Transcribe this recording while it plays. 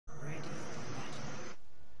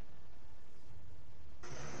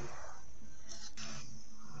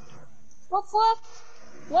woof,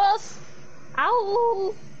 woof.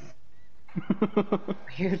 Ow.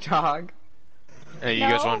 Your dog. Hey, you No.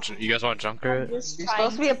 guys want Junker? I'm just You're trying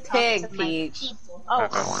supposed to be a talk pig, to my Peach. people.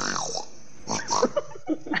 Oh.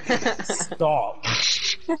 Stop.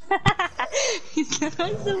 He's not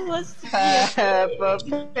supposed to be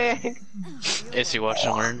Peppa Pig. Is he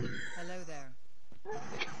watching learn? Hello there.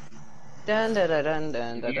 Dun dun dun dun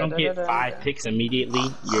dun If dun you don't dun get dun 5 dun. picks immediately,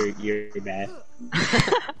 you're bad.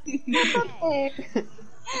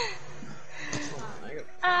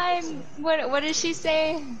 What did she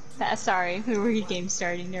say? Sorry, we were game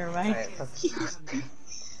starting. Never mind.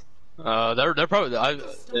 They're probably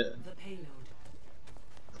The payload.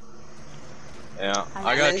 yeah.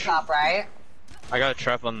 I'm in top right. I got a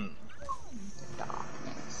trap on.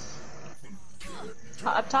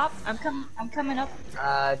 Up top. I'm coming up.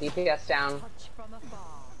 DPS down.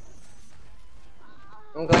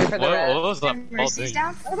 I'm going for the What red. was that ball Mercy's thing?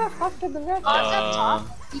 down. Where the fuck did the red? Hog's up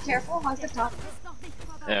top. Be careful. Hog's up top.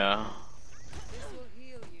 Yeah.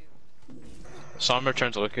 Somber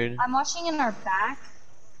turns wicked. I'm watching in our back.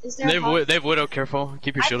 Is there? They've Widow. Careful.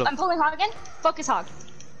 Keep your shield I'm up. pulling Hog again. Focus Hog.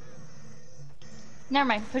 Never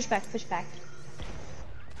mind. Push back. Push back.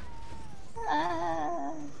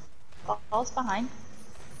 Ball's behind.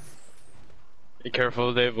 Be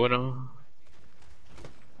careful. They've Widow.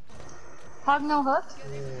 Hog no hook.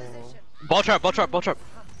 Ball trap. Ball trap. Ball trap.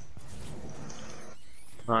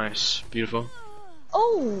 Nice. Beautiful.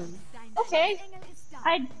 Oh. Okay.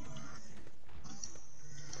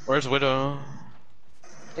 Where's Widow?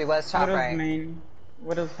 She was top Widow's right. main.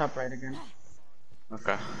 Widow's top right again.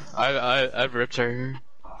 Okay. I've ripped her.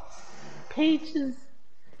 Peaches.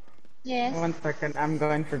 Yes. 1 second, I'm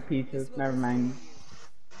going for peaches. Never mind.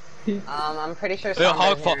 I'm pretty sure. Yeah,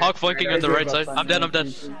 Somber's here. hog flanking on the right side. I'm dead. I'm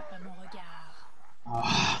dead.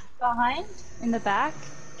 Behind. In the back.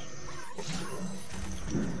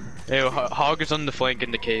 Hey, Hog is on the flank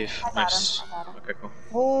in the cave. I got Nice. him. I got him. Okay, cool.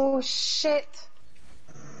 Oh shit.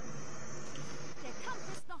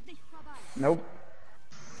 Nope.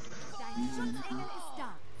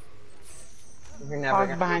 You're never Hog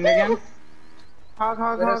gonna. behind again.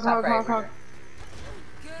 Hog. Widow's top right.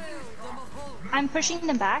 I'm pushing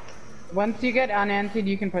them back. Once you get unanted,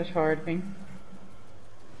 you can push forward, Ping.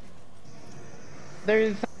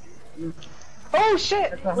 There's Oh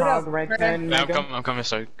shit! a hog right there. in the Yeah, middle. I'm coming,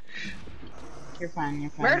 sorry. You're fine,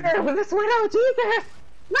 you're fine. Murder with this widow, Jesus! I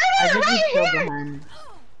Murder think he's right still here! behind.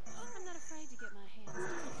 I'm not afraid to get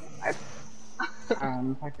my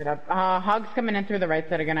hands. Fucked it up. Hog's coming in through the right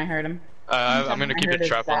side again, I heard him. I'm gonna keep I a heard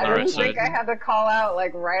trap it on the I right didn't think I side. had to call out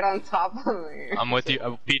like right on top of me. I'm with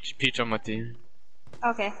you. Peach, I'm with you.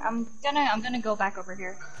 Okay. I'm gonna go back over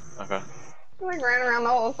here. Okay. I like ran around the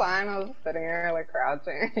whole time. I was sitting here like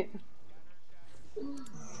crouching.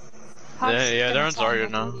 Yeah, they're on Zarya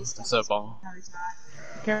now. Zarya It's a ball. No, he's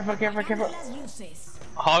not. Careful.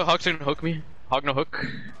 Hog's gonna hook me. Hog no hook.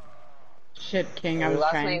 Shit, King, I We was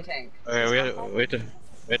lost trying. main tank. Okay, we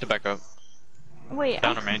have to back up. Wait.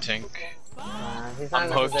 Down our main tank. He's not I'm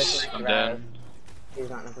in a hooked. position to I'm grab. dead. He's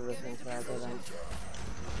not in a position to grab it.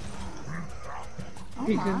 Oh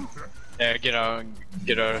Peaches. my. Yeah, get out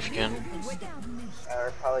if you can.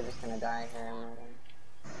 We're probably just gonna die here in a minute.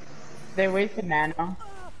 They wasted nano.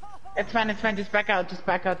 It's fine, just back out,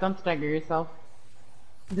 don't stagger yourself.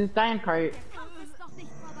 Just die in cart.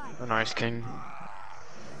 Oh, nice king.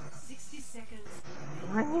 60 seconds.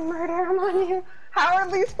 I'm on you, murder, I'm on you! How are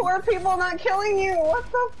these 4 people not killing you? What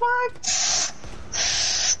the fuck?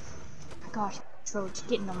 Gosh, Troll's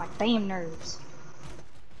getting on my damn nerves.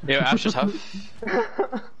 Yeah, Ash is tough.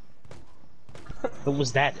 What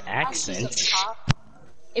was that accent?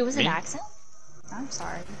 It was an Me? accent? I'm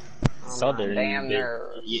sorry. Southern. Damn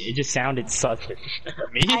nerves. It just sounded southern.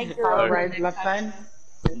 Me? I grew up Right, in left side.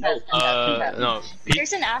 No. Peach.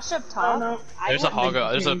 There's an Ash up top. no. There's a hog.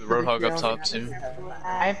 There's a roadhog up top too.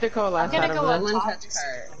 I have to coalesce I'm out gonna of go this. up Someone top. touch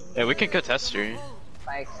cart. Yeah, we can contest her.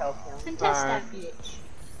 Spike, help him. Contest that bitch.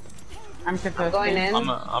 I'm contesting. Going in.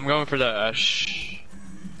 I'm going for the Ash.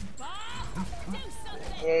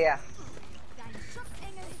 Yeah.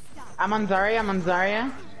 I'm on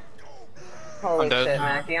Zarya. Holy I'm dead. shit,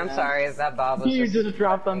 Mackie, I'm sorry, that Bob was You just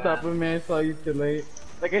dropped on top of me, I saw you too late.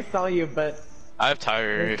 Like, I saw you, but... I have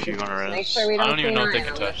tire if you want to Make res. sure we I don't don't even know if they see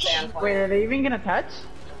can mine, I'm touch. gonna stand Wait, are they even gonna touch?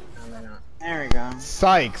 No, they're not. There we go.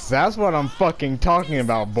 Sykes, that's what I'm fucking talking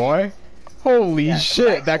about, boy. Holy Yeah, shit,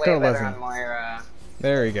 Spike's that way girl better doesn't. on Moira.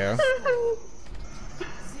 There we go.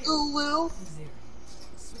 Ooh woo.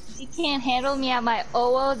 If you can't handle me at my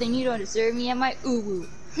oh then you don't deserve me at my ooh woo.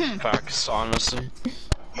 Facts, honestly.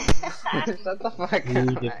 Shut the fuck Ooh,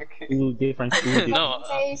 up, Mac. ooh, different. Ooh, different. No,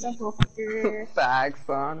 Face, Uncle Fucker. Facts,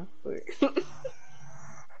 honestly.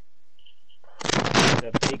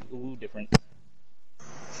 The big ooh difference.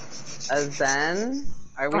 A Zen?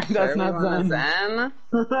 Are we Wait, sure that's we not want a Zen.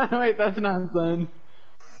 Zen? Wait, that's not Zen.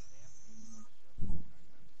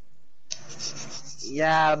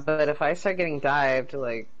 Yeah, but if I start getting dived,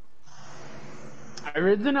 like...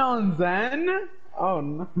 Original and Zen? Oh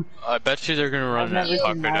no. I bet you they're gonna run I've never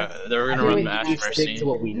seen that. They're gonna I run feel Ash like Stick Mercy. to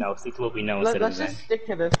what we know. Stick to what we know instead Let's of just Zen. stick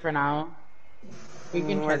to this for now. We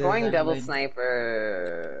can try We're this going Zen double later.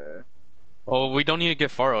 sniper. Well, we don't need to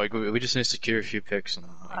get far. Like we just need to secure a few picks and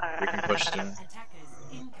we can push through.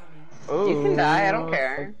 Ooh, You can die, I don't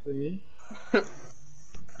care. sexy.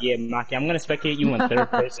 Yeah, Maki, I'm gonna spectate you in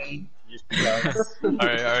third person. Just because. All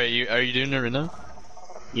right. Are you doing it right now?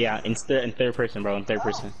 Yeah, in third person, bro. In third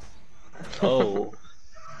person. Oh.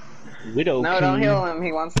 Widow No, King. don't heal him,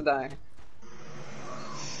 he wants to die.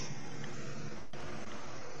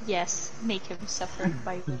 Yes, make him suffer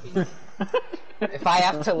by living. If I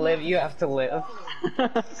have to live, you have to live.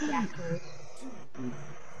 Exactly.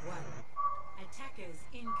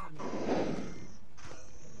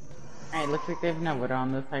 Alright, looks like they have no widow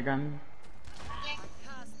on this high gun.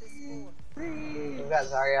 You got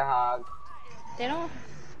Zarya Hog. They don't.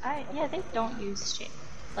 Yeah, they don't use shit.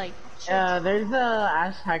 Like. Shit. There's a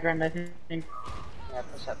Ash high ground, I think. Yeah,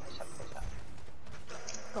 push up, push up, push up.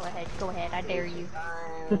 Go ahead. I dare you.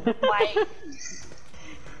 Fine. Why?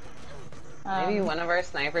 Maybe one of our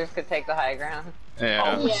snipers could take the high ground.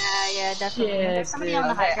 Yeah. Yeah, definitely. Shit, There's somebody dude. on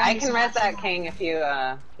the high Okay, ground. I who's can res watching. that king if you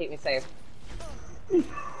keep me safe.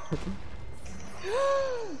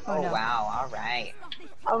 Oh, no. Wow, alright.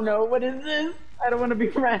 Oh no, what is this? I don't want to be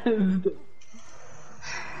rezzed.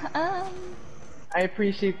 I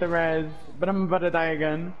appreciate the res, but I'm about to die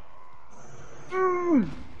again.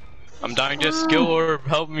 I'm dying to skill orb.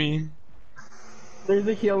 Help me. There's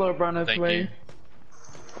a heal orb on its Thank way. you.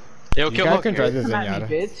 Yo, You kill guys Hawk. can try the Come at me, Zenyatta.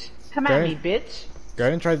 bitch. Come Okay. at me, bitch. Go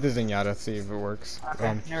ahead and try the Zenyatta, see if it works.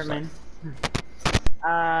 Okay, never mind.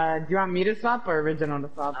 Do you want me to swap or original to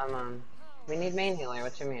swap? We need main healer,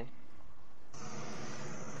 what you mean?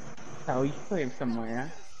 Oh, you still have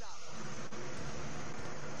somewhere.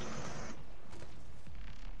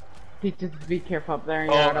 Pete, just be careful up there.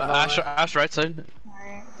 Oh, You're out of Ash right side.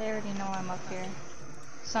 Alright, they already know I'm up here.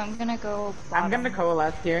 So I'm gonna go. I'm gonna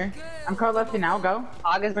coalesce here. I'm coalescing now, go.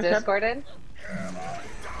 Hog is Push up. discorded.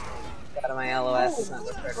 Out of my LOS, he's not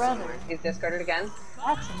discorded brother. anymore. He's discorded again.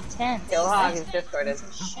 That's intense. Kill Hog, That's he's discorded.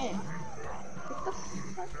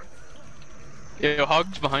 shit. Yo,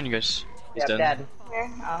 Hog's behind you guys. He's Yep, dead. dead. Where?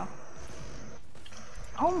 Oh.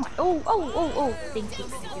 Oh my. Oh. Thank you.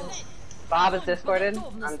 Bob is discorded.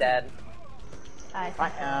 I'm dead. I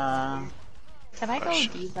Can Can I go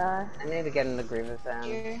Diva I need to get into Grievous then.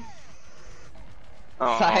 here?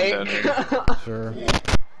 Oh, I'm Psych. dead. Sure.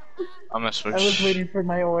 I'm gonna switch. I was waiting for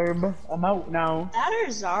my orb. I'm out now. That or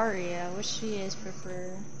Zarya? Which she is prefer?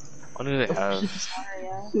 What do they have?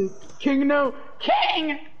 Zarya. King, no!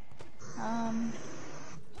 King!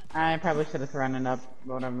 I probably should have thrown it up.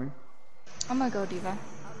 Whatever. I'm gonna go Diva.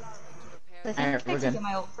 I think Alright, I we're can good. get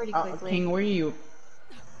my ult pretty Oh, quickly. King, where are you?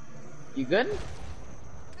 You good?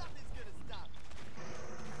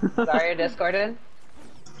 Zarya discorded.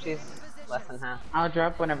 She's less than half. I'll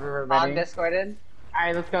drop whenever we're Hog ready. discorded.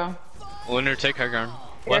 Alright, let's go. Winner, take high ground.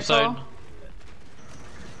 Left Careful. side.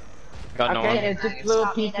 Got no Okay, one. it's just little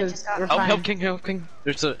Stop me, that pieces. just got We're me. Help, fine. help, King, help, King.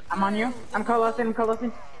 There's a. I'm on you. I'm coalescing,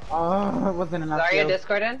 Oh, it wasn't enough. Zarya heals.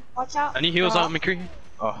 discorded. Watch out. Any heals Girl. on McCree?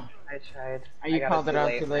 Oh. I tried. Oh, you I got called it out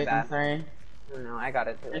too my late. bad. I'm sorry. No, I got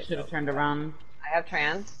it too I late. should have turned around. I have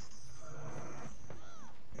trans.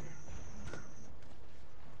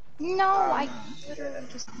 No, I literally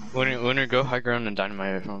just. Winner, go high ground and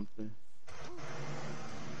dynamite from.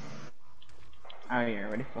 Oh, you're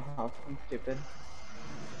already full health. I'm stupid.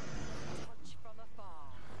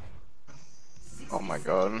 Oh my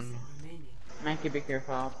god. Mikey, be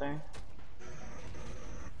careful out there.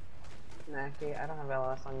 Mackie, I don't have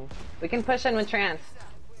LS on you. We can push in with trans.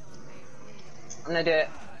 I'm gonna do it.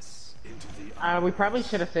 We probably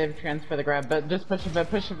should have saved trans for the grab, but just push it, just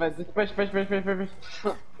push.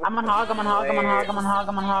 I'm on hog,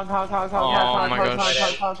 hog.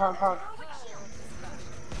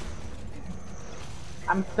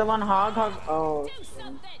 I'm still on hog. Oh,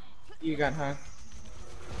 you got hog.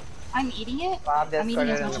 I'm eating it. Bob I'm eating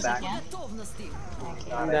discorded as in much the as I back. can.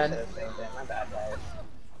 God, I'm I dead. should have saved it. My bad, guys.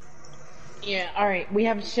 Yeah, alright, we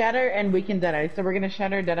have shatter and we can deadeye, so we're gonna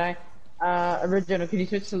shatter deadeye. Original, can you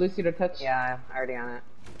switch to Lucy to touch? Yeah, I'm already on it.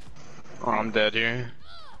 Oh, I'm dead here.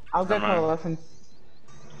 I'll go Never mind. coalescence.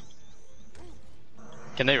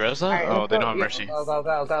 Can they res that? Alright, Oh, let's they go. don't have Yeah. mercy. Go, go,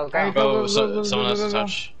 go, go, go. Alright, go, Oh, go, so, go, go, someone go, has go, to go.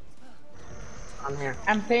 touch. I'm here.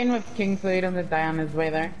 I'm staying with King so he doesn't die on his way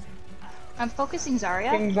there. I'm focusing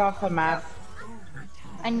Zarya. King's off the map.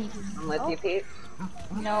 I need. I'm with you, Pete.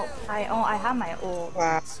 No, I have my ult.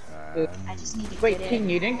 Wow. I just need to Wait, get King,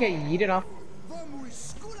 it. you didn't get yeeted off.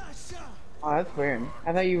 Oh, that's weird.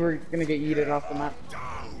 I thought you were gonna get yeeted off the map.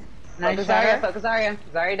 Nice Focus shot. Zarya, focus Zarya.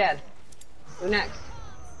 Zarya dead. Who next?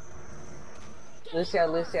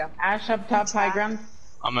 Lucio. Ash up top, high ground.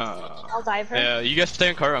 I'm I'll dive her. Yeah, you guys stay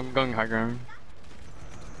in car. I'm going high ground.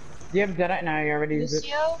 Do you have Deadeye? No, you already used it.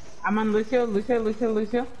 Lucio. I'm on Lucio.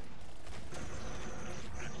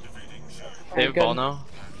 They have good. ball now.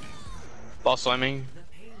 Ball slamming.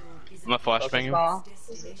 I'm a flashbang. Ball.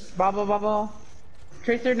 Bubble.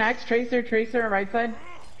 Tracer next. Tracer, right side.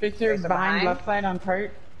 Tracer behind, left side on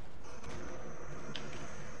cart.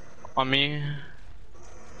 On me.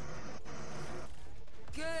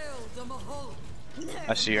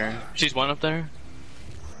 I see her. She's one up there.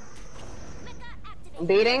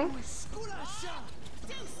 Beating.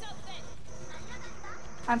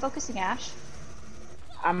 I'm focusing Ash.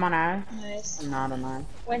 I'm on Ash. Nice. I'm not on Ash.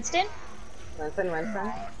 Winston.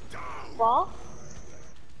 Winston. Wall.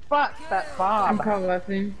 Fuck that I'm Bob.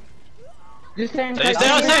 coalescing. Just saying.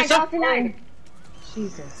 Stay.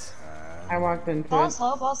 Jesus. I walked into Ball it.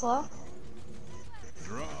 slow. Ball slow.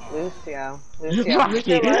 Lucio. Lucio.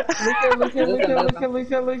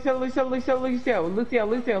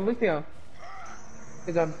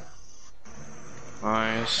 Good job.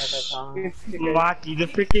 Nice. Maki, the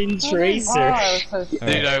freaking tracer.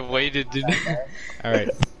 Dude, I waited, dude. Alright,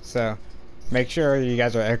 so make sure you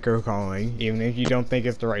guys are echo calling, even if you don't think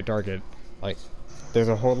it's the right target. Like, there's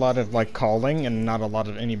a whole lot of like calling and not a lot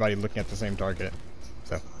of anybody looking at the same target.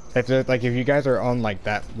 So, if you guys are on like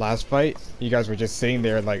that last fight, you guys were just sitting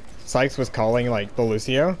there like Sykes was calling like the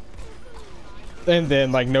Lucio, and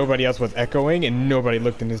then like nobody else was echoing and nobody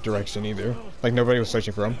looked in his direction either. Like nobody was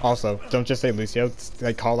searching for him. Also, don't just say Lucio.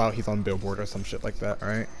 Like call out he's on billboard or some shit like that. All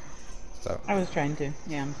right. So. I was trying to.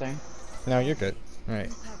 Yeah, I'm sorry. No, you're good. All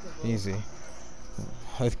right. Easy.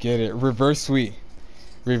 Let's get it. Reverse sweep.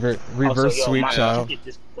 Reverse sweep, child.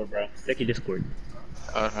 Check your Discord.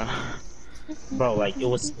 Uh-huh. Bro, like it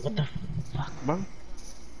was. What the fuck, bro?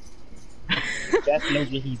 Jeff knows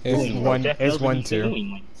what he's It's doing. one- Jeff it's knows what 1-2. he's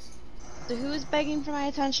doing. So who's begging for my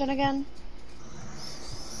attention again?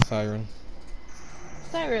 Siren.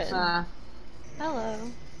 Siren. Hello.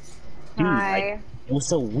 Dude, Hi. like, it was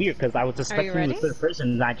so weird because I was expecting the ready? third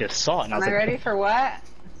person and I just saw it and I Am was I like, ready for what?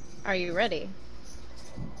 Are you ready?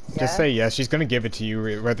 Just say yes. She's gonna give it to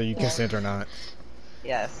you whether you consent or not.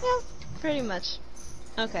 Yes. Yeah, pretty much.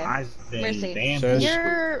 Okay. I've been Mercy. damn. Shush.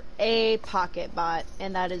 You're a pocket bot,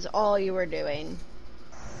 and that is all you were doing.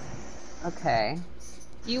 Okay.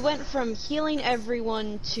 You went from healing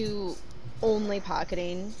everyone to only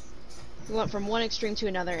pocketing. You went from one extreme to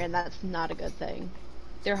another, and that's not a good thing.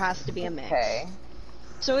 There has to be a mix. Okay.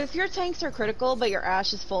 So if your tanks are critical, but your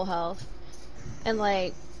Ashe is full health, and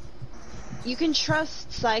like, you can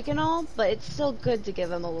trust Psych and all, but it's still good to give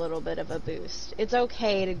them a little bit of a boost. It's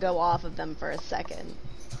okay to go off of them for a second.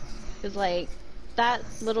 Because like, that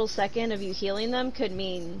little second of you healing them could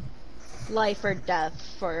mean life or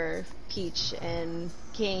death for Peach and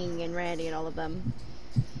King and Randy and all of them.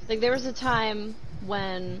 Like, there was a time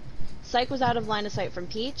when Psych was out of line of sight from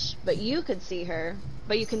Peach, but you could see her,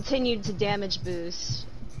 but you continued to damage boost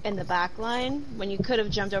in the back line when you could have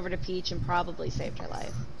jumped over to Peach and probably saved her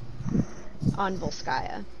life on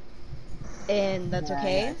Volskaya. And that's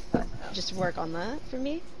okay. Just work on that for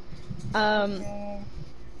me.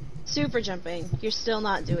 Super jumping. You're still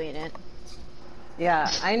not doing it.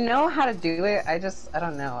 Yeah, I know how to do it. I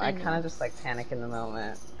don't know. I kind of just like panic in the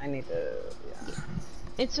moment. I need to. Yeah.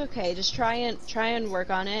 It's okay. Just try and work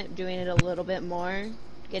on it, doing it a little bit more,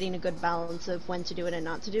 getting a good balance of when to do it and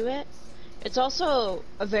not to do it. It's also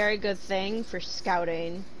a very good thing for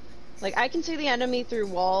scouting. Like, I can see the enemy through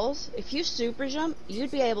walls. If you super jump, you'd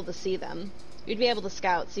be able to see them. You'd be able to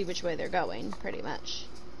scout, see which way they're going, pretty much.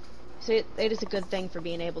 So it is a good thing for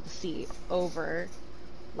being able to see over,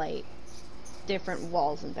 like, different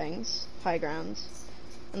walls and things, high grounds.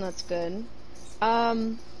 And that's good.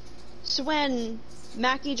 So when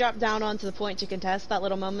Mackie dropped down onto the point to contest, that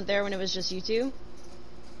little moment there when it was just you two,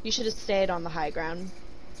 you should have stayed on the high ground.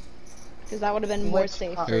 Because that would have been more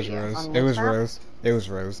safe for It was you. Rose. It was Rose. It was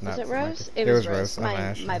Rose. Not Was it Rose? Mikey. It was was Rose. I'm My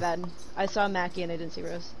Ash. bad. I saw Mackie and I didn't see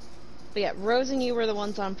Rose. But yeah, Rose and you were the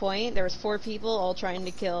ones on point. There was 4 people all trying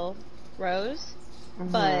to kill Rose.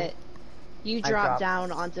 But you dropped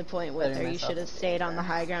down onto point with her. You should have stayed on the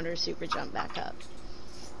high ground or super jump back up.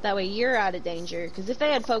 That way you're out of danger, because if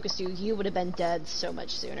they had focused you, you would have been dead so much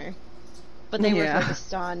sooner. But they were Yeah.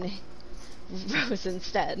 focused on Rose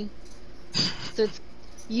instead. So it's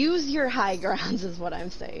use your high grounds is what I'm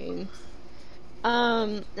saying.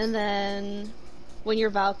 And then when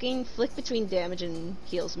you're Valking, flick between damage and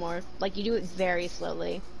heals more. Like, you do it very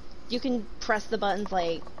slowly. You can press the buttons,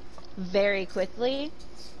 like, very quickly.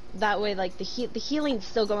 That way, like, the healing's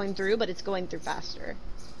still going through, but it's going through faster.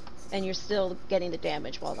 And you're still getting the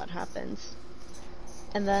damage while that happens.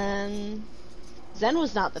 And then Zen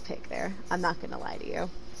was not the pick there. I'm not gonna lie to you.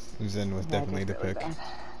 Zen was definitely the pick.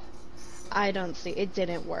 I don't see it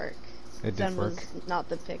didn't work. It Zen did work. was not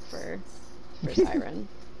the pick for Siren.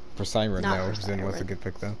 For Siren, Not no. for Zen was a Siren. good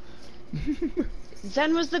pick, though.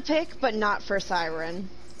 Zen was the pick, but not for Siren.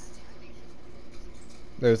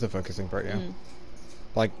 There's the focusing part, yeah.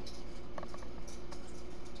 Like,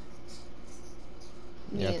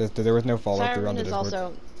 yeah, there was no follow through on Siren the is Discord.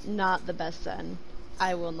 also not the best Zen.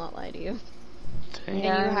 I will not lie to you. Dang. And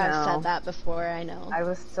Yeah, you I have know. said that before, I know. I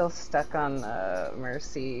was still stuck on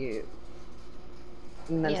Mercy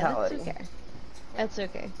mentality. Yeah, that's okay. That's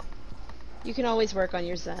okay. You can always work on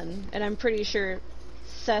your Zen, and I'm pretty sure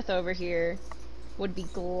Seth over here would be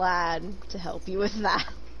glad to help you with that.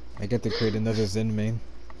 I get to create another Zen main.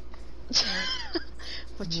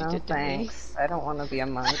 What you No did to me. thanks. I don't want to be a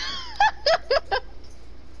monk.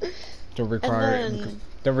 Don't require then-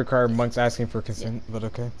 don't require monks asking for consent, but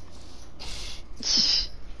okay.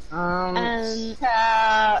 And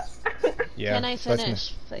Chat. Yeah. can I that's me.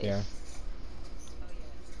 finish, please? Yeah.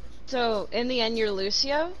 So, in the end, you're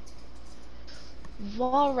Lucio.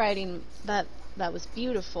 Wall riding, that was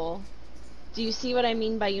beautiful. Do you see what I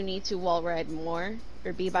mean by you need to wall ride more?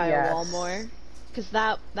 Or be by a wall Yes. more? Because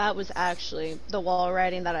that was actually, the wall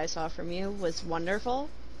riding that I saw from you was wonderful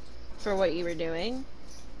for what you were doing.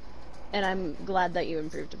 And I'm glad that you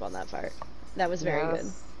improved upon that part. That was very I good.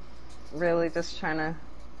 was really just trying to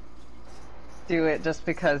do it just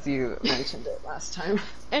because you mentioned it last time.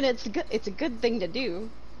 And it's a good thing to do.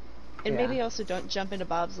 And Yeah. maybe also don't jump into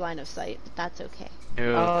Bob's line of sight, but that's okay.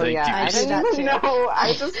 Ew, Oh thank yeah, you. I do didn't that even too. know.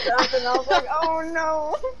 I just jumped and I was like, oh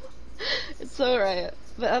no. It's alright.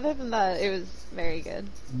 But other than that, it was very good.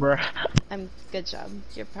 Bruh. Good job.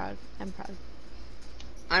 You're proud. I'm proud.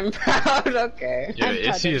 I'm proud. Okay. Yeah, I'm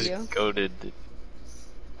proud Issy of is you. goated.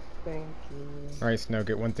 Thank you. Alright, Snow,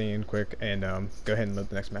 get one thing in quick, and go ahead and load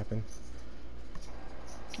the next map in.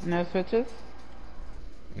 No switches?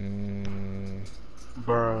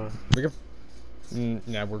 Bruh. We can...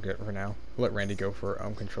 nah, we're good for now. We'll let Randy go for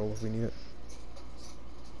control if we need it.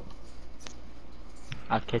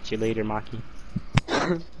 I'll catch you later, Maki.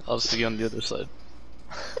 I'll see you on the other side.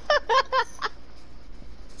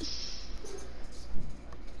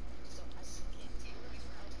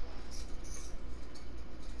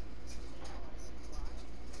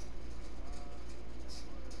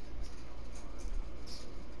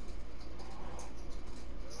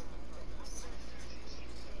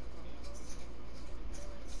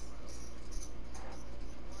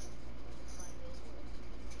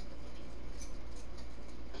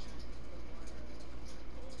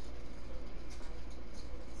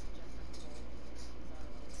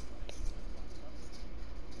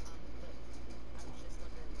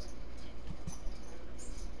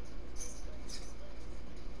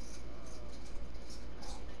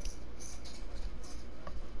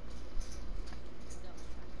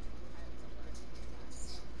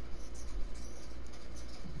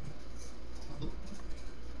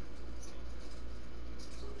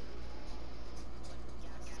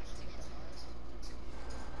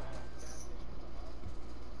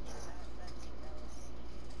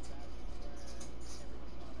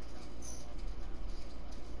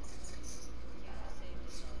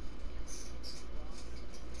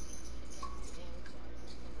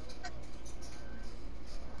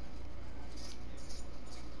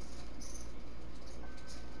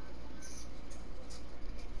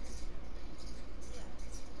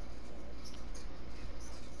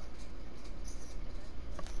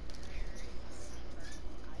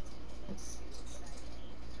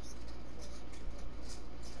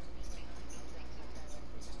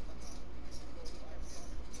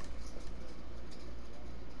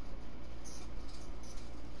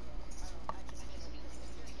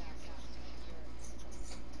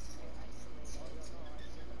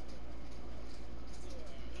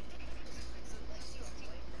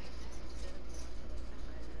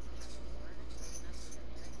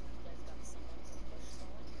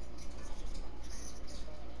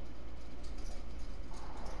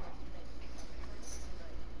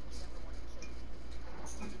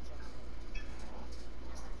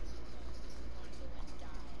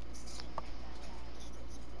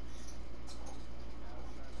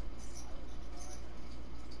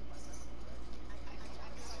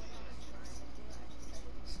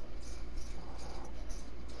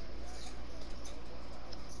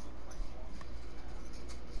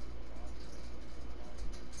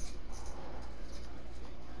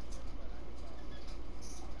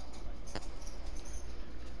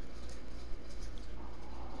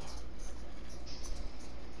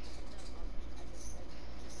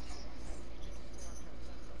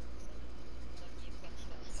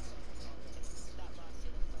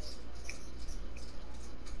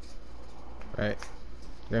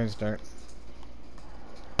 Go ahead and start.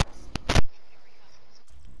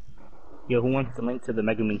 Yo, who wants the link to the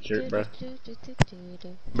Megumin shirt, bro?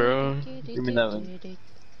 Bro, give me that one.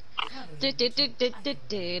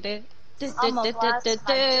 I'm a blast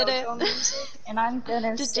my social music, and I'm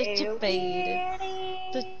gonna say Faded.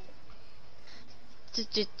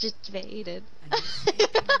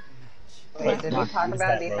 Wait, did we talk Use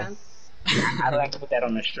about that, bro. defense? How do I put that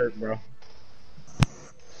on a shirt, bro?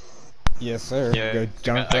 Yes, sir. Yeah, Go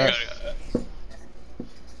jump I that. got it.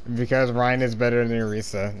 Because Ryan is better than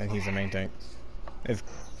Orisa, and he's a main tank. It's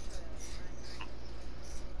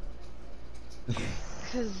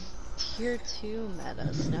Cause tier 2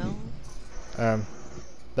 metas, no?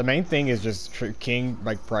 the main thing is just King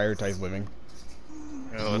like prioritize living.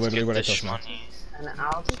 Oh, let's Literally get what I this told him. money. And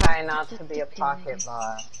I'll try not to be a pocket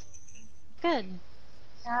boss. Good.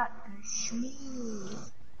 not sweet.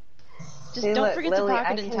 Just See, don't look, forget Lily, to I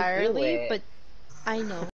pocket can do entirely, it. but I know.